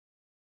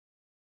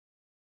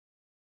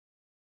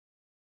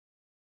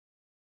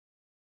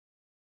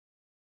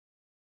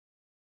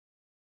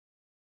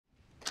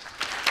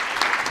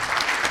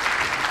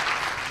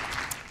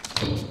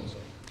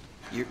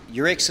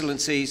Your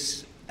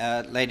Excellencies,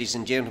 ladies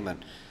and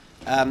gentlemen,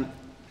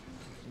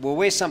 well,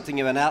 we're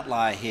something of an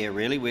outlier here,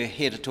 really. We're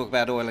here to talk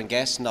about oil and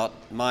gas, not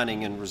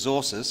mining and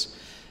resources.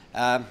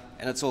 And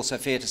it's also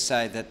fair to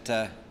say that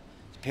the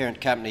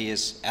parent company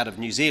is out of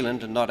New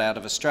Zealand and not out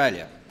of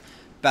Australia.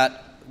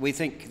 But we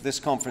think this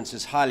conference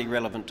is highly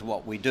relevant to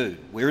what we do.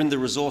 We're in the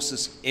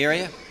resources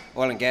area.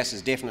 Oil and gas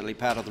is definitely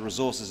part of the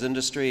resources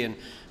industry, and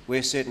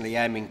we're certainly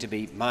aiming to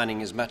be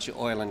mining as much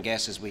oil and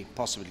gas as we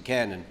possibly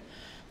can in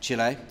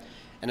Chile.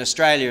 And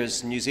Australia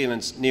is New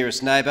Zealand's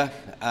nearest neighbour,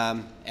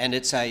 and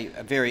it's a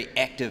very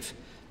active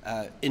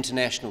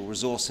international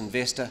resource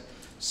investor.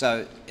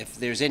 So if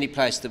there's any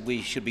place that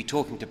we should be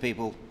talking to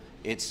people,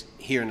 it's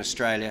here in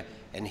Australia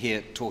and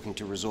here talking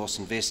to resource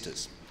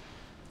investors.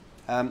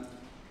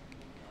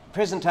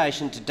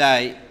 Presentation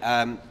today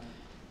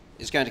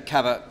is going to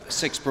cover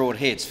 6 broad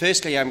heads.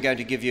 Firstly, I'm going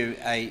to give you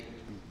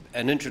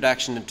an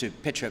introduction into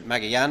Petro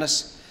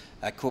Magallanes,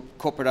 a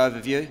corporate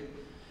overview.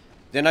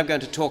 Then I'm going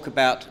to talk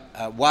about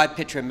why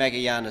Petro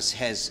Magallanes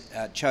has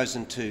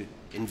chosen to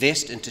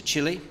invest into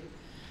Chile.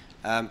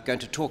 I'm going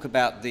to talk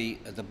about the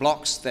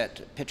blocks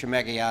that Petro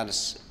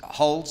Magallanes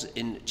holds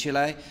in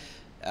Chile.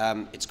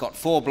 It's got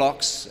 4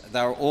 blocks.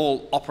 They're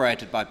all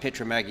operated by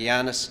Petro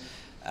Magallanes.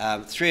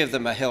 3 of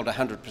them are held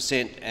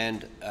 100%,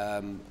 and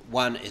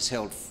 1 is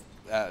held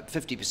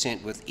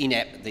 50% with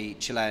INAP, the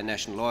Chilean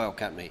national oil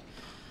company.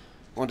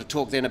 I want to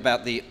talk then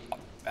about the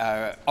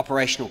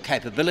operational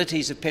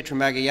capabilities of Petro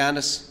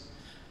Magallanes,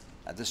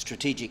 the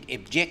strategic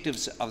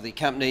objectives of the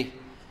company,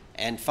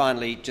 and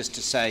finally, just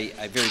to say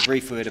a very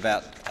brief word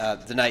about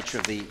the nature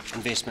of the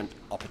investment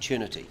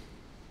opportunity.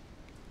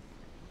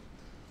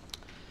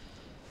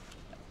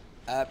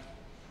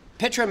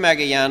 Petro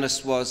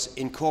Magallanes was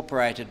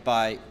incorporated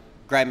by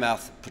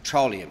Greymouth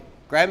Petroleum.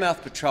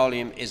 Greymouth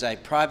Petroleum is a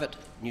private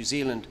New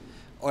Zealand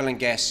oil and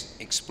gas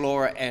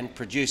explorer and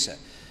producer.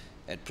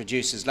 It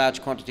produces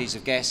large quantities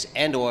of gas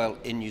and oil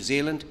in New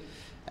Zealand,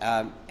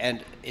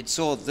 and it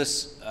saw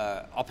this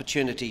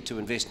opportunity to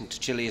invest into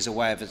Chile as a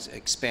way of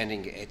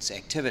expanding its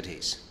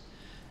activities.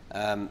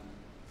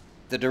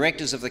 The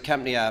directors of the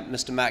company are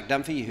Mr. Mark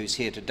Dunphy, who's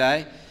here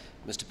today,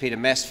 Mr. Peter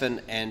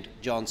Masfin, and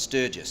John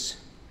Sturgis.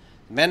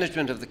 The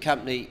management of the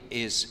company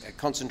is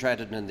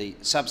concentrated in the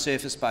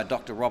subsurface by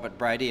Dr. Robert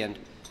Brady, and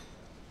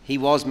he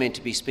was meant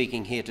to be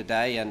speaking here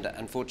today, and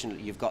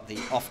unfortunately you've got the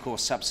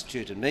off-course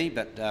substitute in me,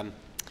 but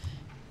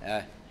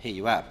here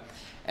you are.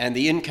 And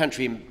the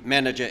in-country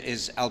manager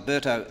is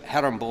Alberto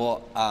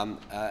Harambor,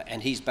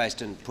 and he's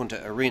based in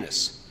Punta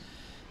Arenas.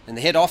 And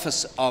the head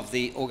office of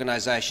the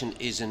organisation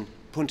is in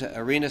Punta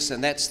Arenas,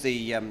 and that's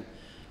the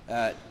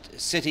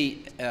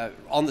city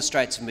on the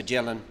Straits of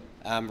Magellan,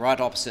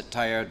 right opposite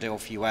Tierra del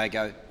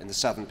Fuego in the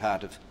southern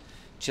part of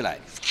Chile.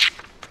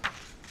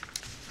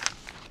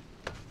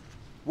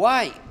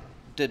 Why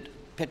did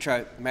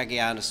Petro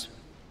Magallanes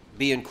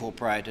be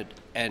incorporated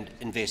and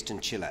invest in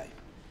Chile?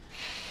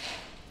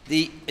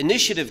 The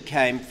initiative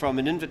came from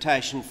an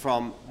invitation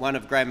from one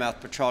of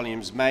Greymouth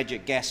Petroleum's major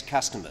gas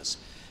customers,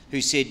 who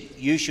said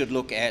you should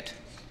look at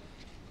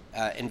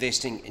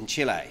investing in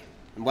Chile,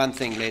 and one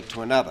thing led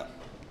to another.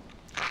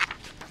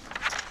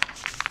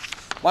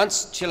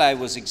 Once Chile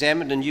was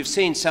examined, and you've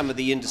seen some of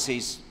the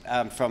indices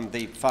from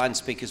the fine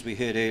speakers we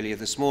heard earlier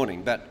this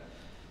morning, but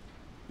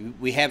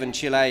we have in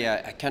Chile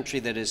a country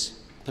that is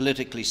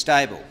politically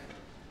stable.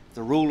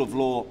 The rule of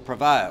law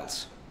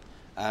prevails.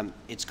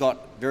 It's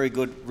got very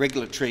good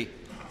regulatory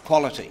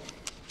quality.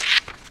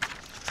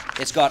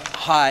 It's got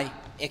high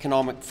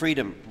economic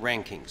freedom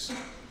rankings.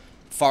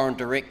 Foreign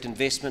direct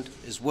investment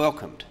is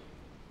welcomed.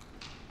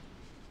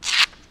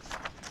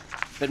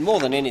 But more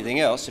than anything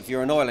else, if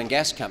you're an oil and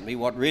gas company,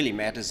 what really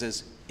matters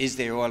is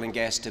there oil and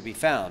gas to be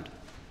found?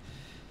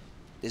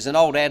 There's an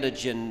old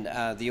adage in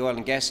the oil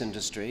and gas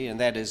industry, and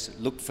that is,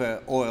 look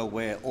for oil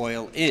where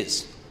oil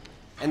is.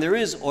 And there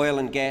is oil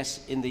and gas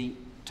in the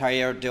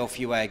Tierra del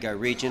Fuego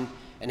region,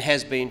 and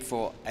has been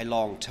for a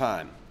long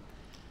time.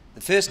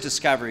 The first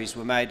discoveries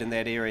were made in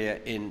that area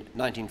in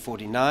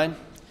 1949.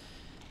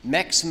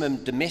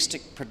 Maximum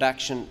domestic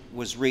production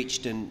was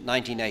reached in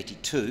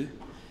 1982,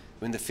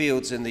 when the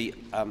fields in the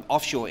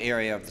offshore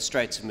area of the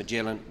Straits of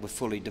Magellan were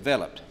fully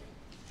developed.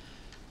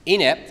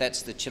 INAP,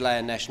 that's the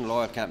Chilean national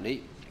oil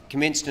company,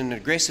 commenced an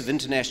aggressive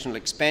international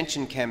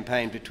expansion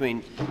campaign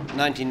between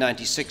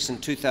 1996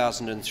 and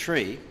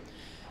 2003,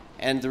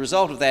 and the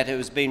result of that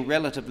has been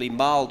relatively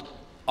mild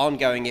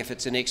ongoing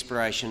efforts in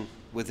exploration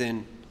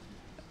within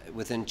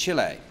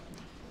Chile.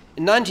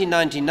 In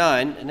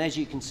 1999, and as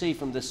you can see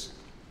from this,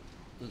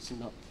 as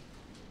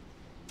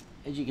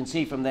you can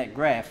see from that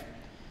graph,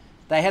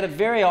 they had a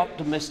very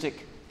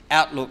optimistic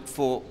outlook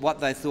for what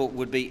they thought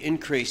would be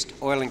increased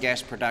oil and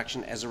gas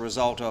production as a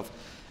result of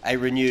a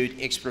renewed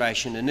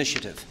exploration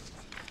initiative.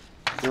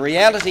 The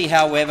reality,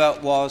 however,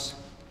 was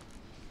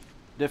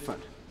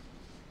different.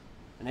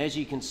 And as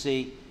you can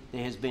see,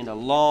 there has been a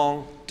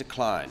long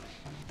decline.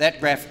 That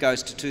graph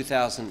goes to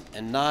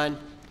 2009.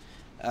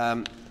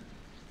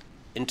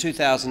 In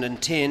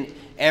 2010,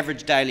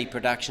 average daily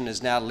production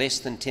is now less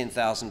than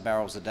 10,000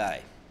 barrels a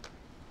day.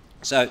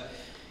 So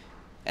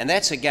And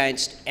that's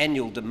against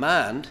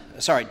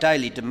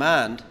daily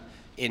demand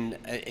in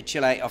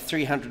Chile of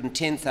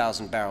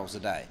 310,000 barrels a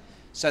day.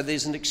 So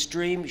there's an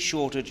extreme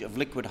shortage of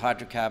liquid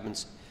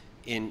hydrocarbons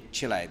in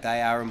Chile.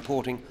 They are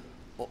importing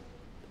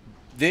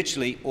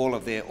virtually all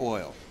of their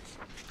oil.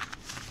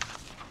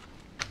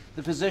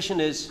 The position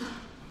is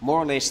more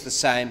or less the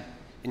same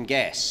in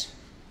gas.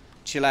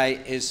 Chile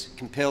is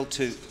compelled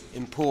to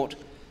import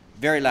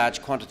very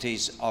large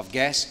quantities of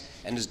gas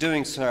and is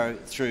doing so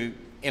through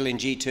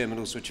LNG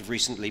terminals which have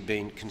recently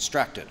been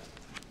constructed.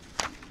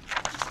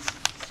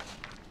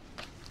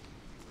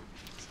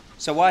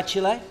 So why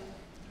Chile?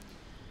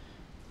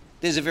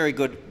 There's a very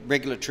good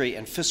regulatory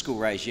and fiscal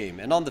regime,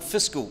 and on the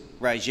fiscal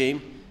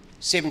regime,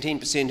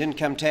 17%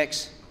 income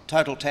tax,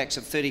 total tax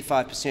of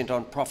 35%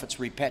 on profits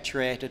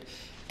repatriated,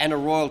 and a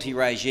royalty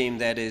regime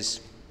that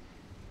is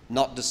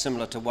not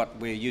dissimilar to what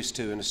we're used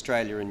to in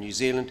Australia and New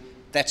Zealand.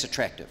 That's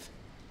attractive.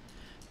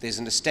 There's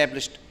an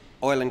established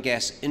oil and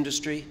gas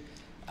industry,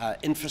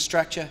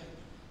 infrastructure.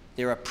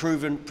 There are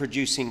proven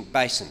producing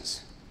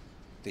basins.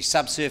 The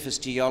subsurface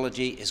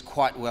geology is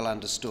quite well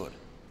understood.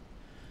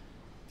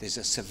 There's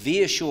a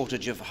severe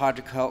shortage of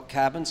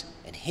hydrocarbons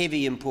and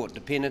heavy import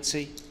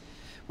dependency,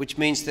 which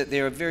means that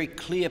there are very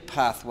clear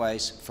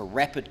pathways for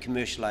rapid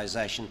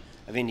commercialisation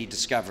of any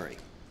discovery.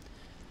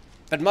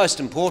 But most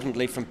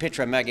importantly, from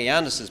Petro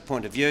Magallanes'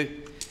 point of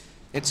view,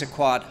 it's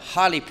acquired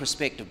highly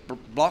prospective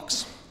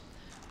blocks,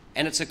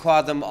 and it's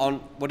acquired them on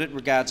what it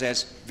regards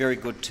as very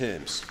good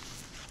terms.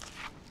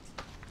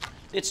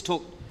 Let's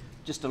talk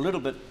just a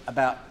little bit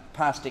about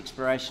past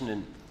exploration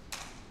in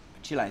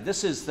Chile.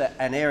 This is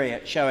an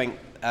area showing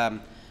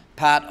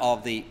part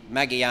of the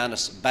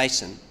Magallanes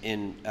Basin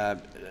in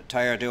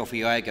Tierra del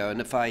Fuego,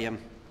 and if I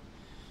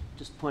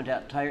just point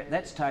out,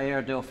 that's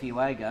Tierra del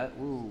Fuego.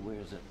 Ooh, where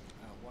is it?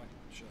 One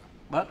show.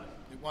 What?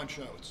 One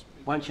show.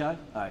 One show?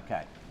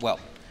 Okay. Well,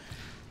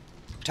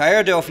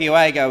 Tierra del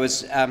Fuego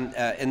is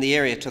in the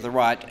area to the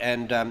right,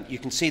 and you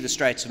can see the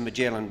Straits of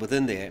Magellan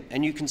within there,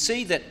 and you can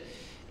see that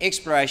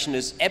exploration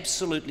is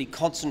absolutely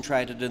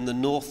concentrated in the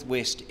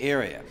northwest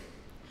area.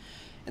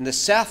 In the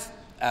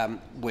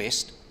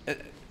southwest,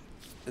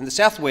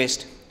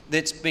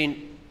 that's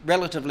been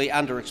relatively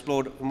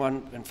underexplored,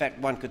 and in fact,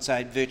 one could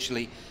say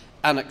virtually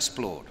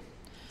unexplored.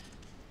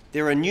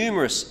 There are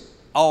numerous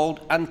old,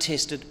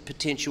 untested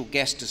potential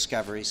gas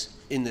discoveries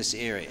in this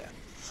area.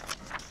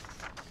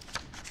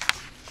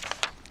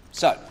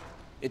 So,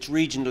 it's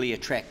regionally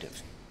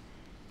attractive.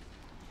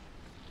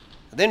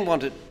 I then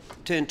want to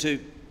turn to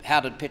how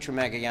did Petro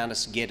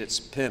Magallanes get its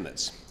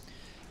permits.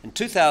 In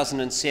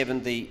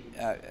 2007, the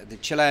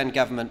Chilean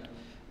government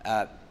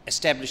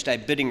established a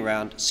bidding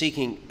round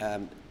seeking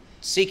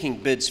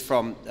bids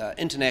from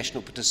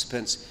international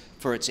participants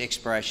for its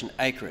exploration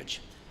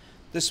acreage.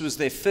 This was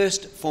their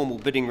first formal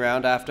bidding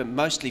round after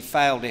mostly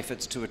failed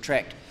efforts to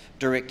attract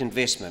direct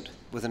investment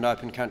with an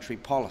open country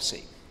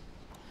policy.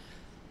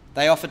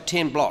 They offered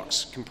 10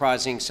 blocks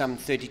comprising some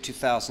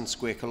 32,000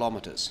 square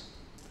kilometres.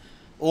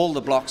 All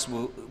the blocks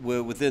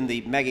were within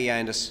the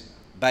Magallanes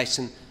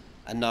Basin,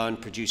 a known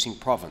producing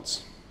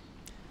province.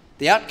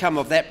 The outcome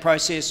of that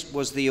process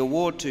was the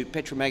award to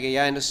Petro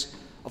Magallanes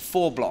of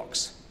 4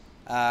 blocks,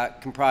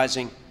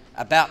 comprising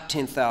about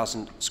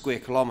 10,000 square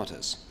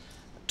kilometres,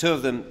 2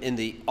 of them in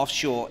the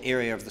offshore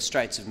area of the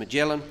Straits of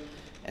Magellan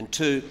and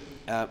 2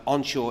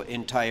 onshore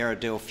in Tierra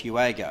del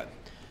Fuego.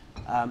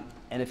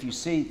 And if you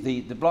see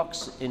the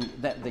blocks in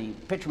that, the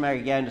Petro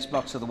Magallanes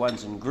blocks are the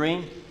ones in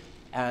green,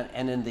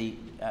 and in the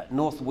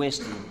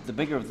northwest, the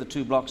bigger of the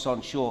 2 blocks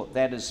onshore,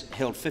 that is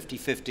held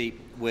 50-50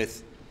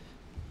 with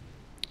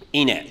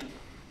ENAP.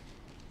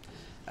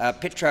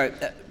 Petro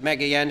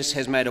Magallanes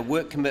has made a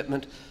work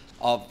commitment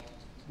of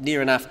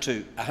near enough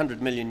to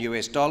 $100 million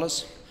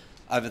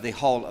over the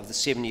whole of the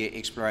 7-year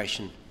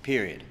exploration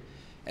period.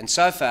 And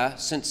so far,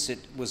 since it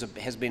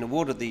has been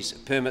awarded these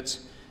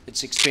permits,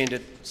 it's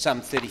expended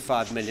some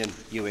 $35 million.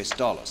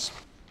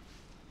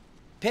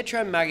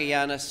 Petro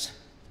Magallanes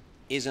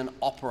is an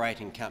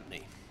operating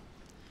company.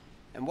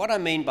 And what I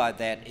mean by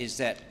that is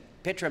that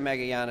Petro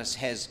Magallanes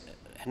has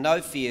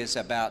no fears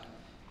about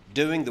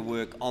doing the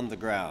work on the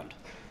ground,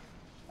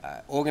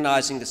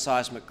 organising the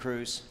seismic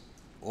crews,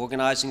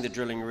 organising the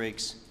drilling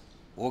rigs,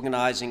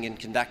 organising and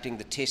conducting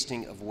the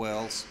testing of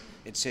wells,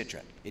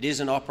 etc. It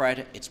is an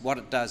operator. It's what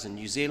it does in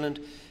New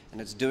Zealand,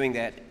 and it's doing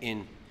that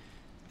in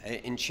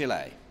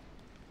Chile.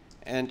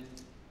 And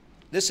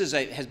this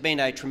has been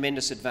a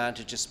tremendous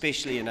advantage,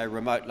 especially in a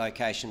remote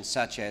location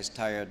such as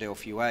Tierra del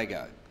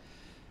Fuego.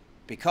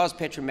 Because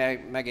Petro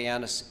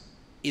Magallanes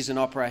is an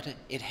operator,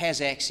 it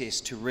has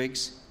access to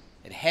rigs,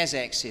 it has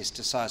access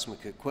to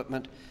seismic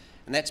equipment,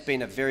 and that's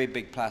been a very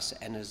big plus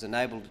and has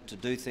enabled it to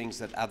do things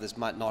that others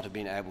might not have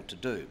been able to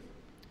do.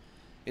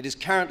 It is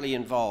currently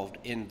involved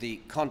in the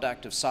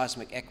conduct of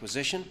seismic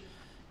acquisition.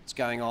 It's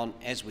going on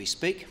as we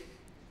speak.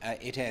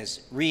 It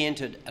has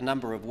re-entered a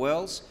number of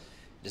wells.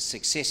 It has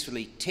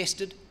successfully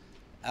tested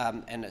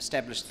and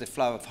established the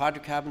flow of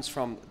hydrocarbons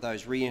from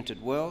those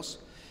re-entered wells,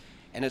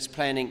 and it's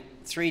planning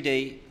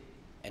 3D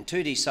and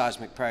 2D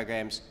seismic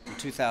programs in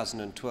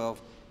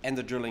 2012 and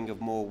the drilling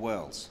of more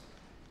wells.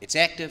 It's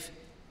active,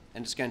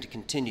 and it's going to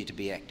continue to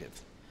be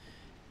active.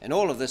 And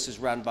all of this is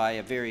run by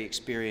a very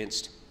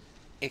experienced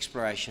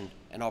exploration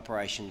and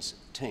operations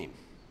team.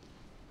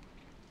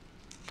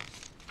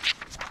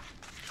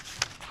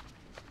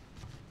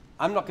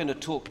 I'm not going to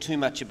talk too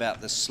much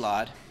about this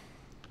slide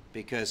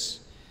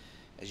because,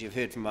 as you've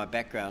heard from my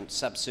background,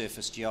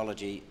 subsurface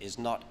geology is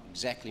not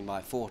exactly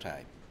my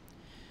forte.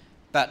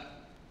 But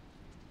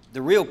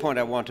the real point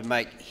I want to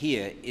make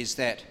here is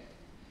that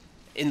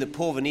in the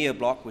Porvenir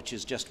block, which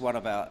is just one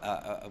of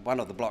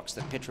the blocks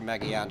that Petro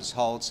Magallanes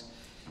holds,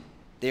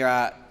 there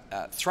are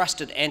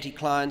thrusted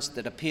anticlines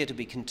that appear to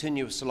be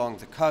continuous along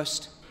the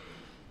coast.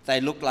 They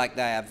look like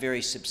they are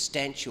very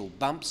substantial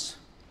bumps.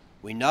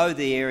 We know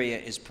the area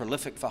is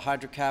prolific for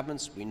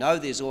hydrocarbons. We know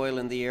there's oil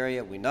in the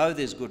area. We know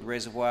there's good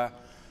reservoir.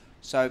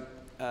 So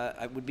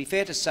it would be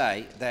fair to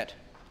say that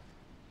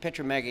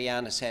Petro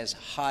Magallanes has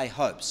high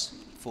hopes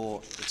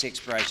for its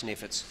exploration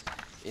efforts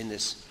in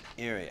this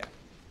area.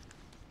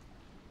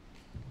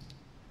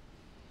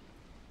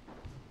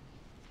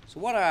 So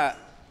what are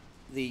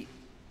the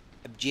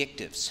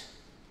objectives?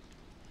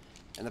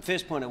 And the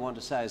first point I want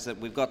to say is that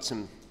we've got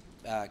some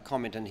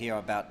comment in here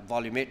about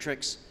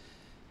volumetrics.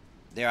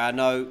 There are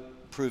no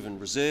proven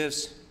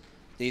reserves.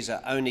 These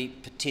are only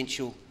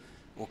potential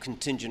or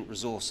contingent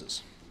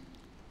resources.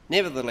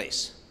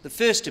 Nevertheless, the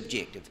first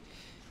objective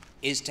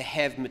is to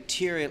have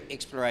material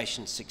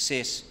exploration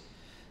success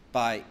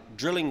by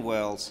drilling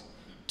wells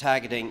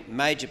targeting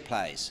major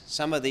plays.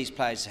 Some of these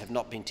plays have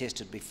not been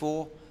tested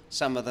before,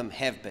 some of them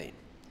have been.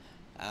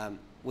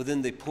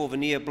 Within the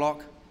Porvenir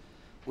block,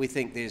 we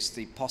think there's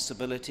the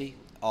possibility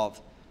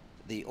of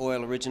the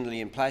oil originally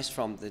in place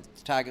from the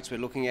targets we're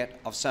looking at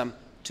of some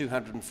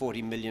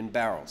 240 million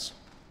barrels.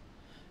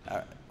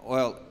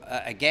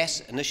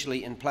 Gas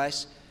initially in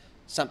place,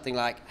 something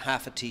like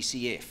half a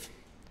TCF.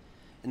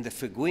 In the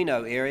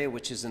Fueguino area,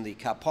 which is in the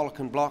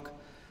Carpolican block,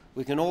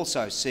 we can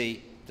also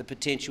see the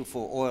potential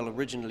for oil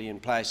originally in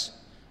place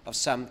of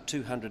some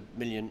 200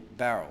 million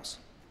barrels.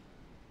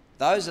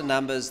 Those are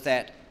numbers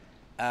that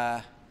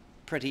are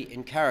pretty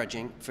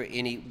encouraging for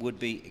any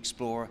would-be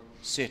explorer,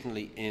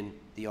 certainly in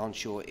the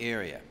onshore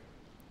area.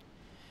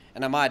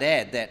 And I might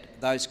add that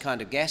those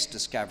kind of gas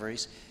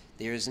discoveries,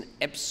 there is an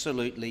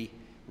absolutely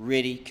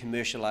ready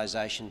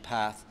commercialisation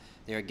path.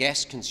 There are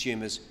gas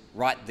consumers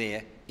right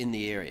there in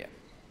the area.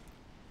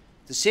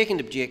 The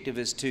second objective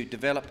is to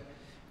develop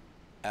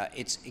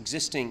its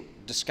existing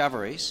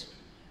discoveries,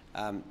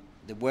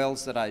 the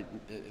wells that I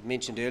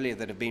mentioned earlier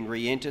that have been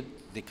re-entered,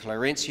 the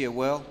Clarencia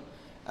well,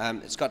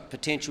 it's got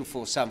potential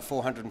for some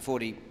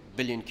 440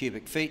 billion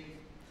cubic feet.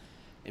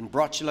 In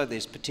Brocula,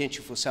 there's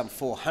potential for some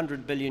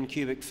 400 billion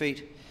cubic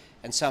feet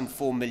and some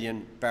 4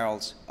 million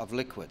barrels of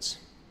liquids.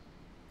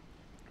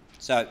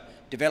 So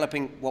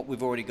developing what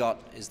we've already got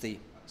is the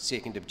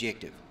second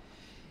objective.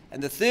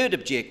 And the third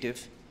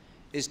objective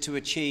is to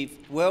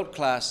achieve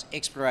world-class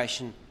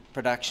exploration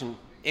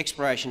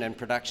and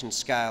production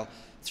scale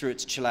through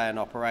its Chilean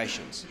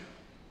operations.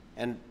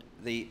 And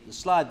the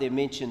slide there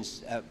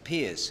mentions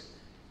peers.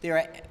 There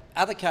are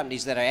other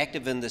companies that are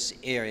active in this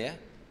area,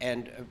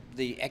 and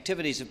the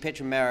activities of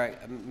Petro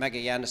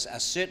Magallanes are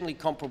certainly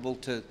comparable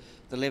to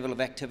the level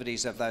of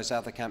activities of those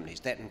other companies.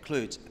 That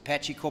includes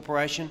Apache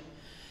Corporation,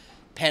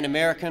 Pan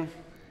American,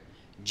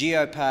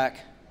 Geopark,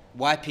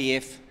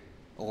 YPF,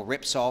 or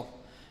Repsol,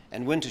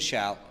 and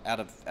Wintershall out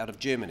of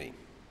Germany.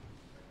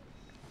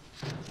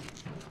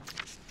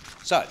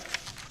 So,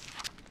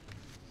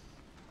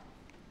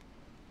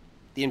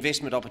 the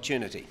investment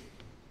opportunity.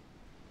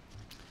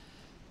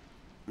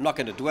 I'm not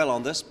going to dwell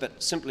on this,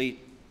 but simply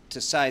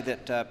to say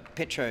that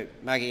Petro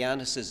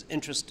Magallanes is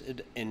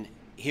interested in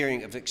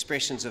hearing of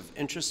expressions of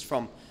interest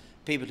from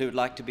people who would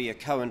like to be a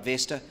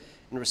co-investor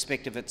in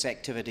respect of its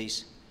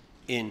activities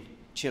in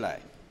Chile.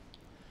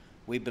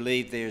 We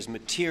believe there is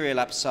material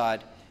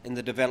upside in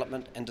the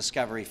development and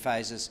discovery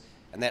phases,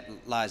 and that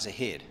lies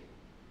ahead.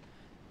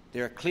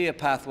 There are clear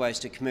pathways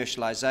to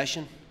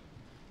commercialisation.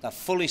 They're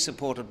fully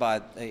supported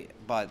by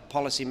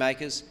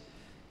policymakers.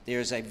 There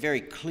is a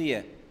very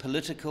clear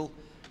political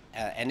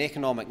and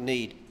economic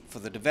need for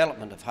the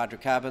development of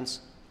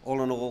hydrocarbons.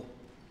 All in all,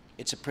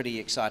 it's a pretty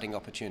exciting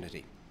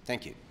opportunity.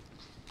 Thank you.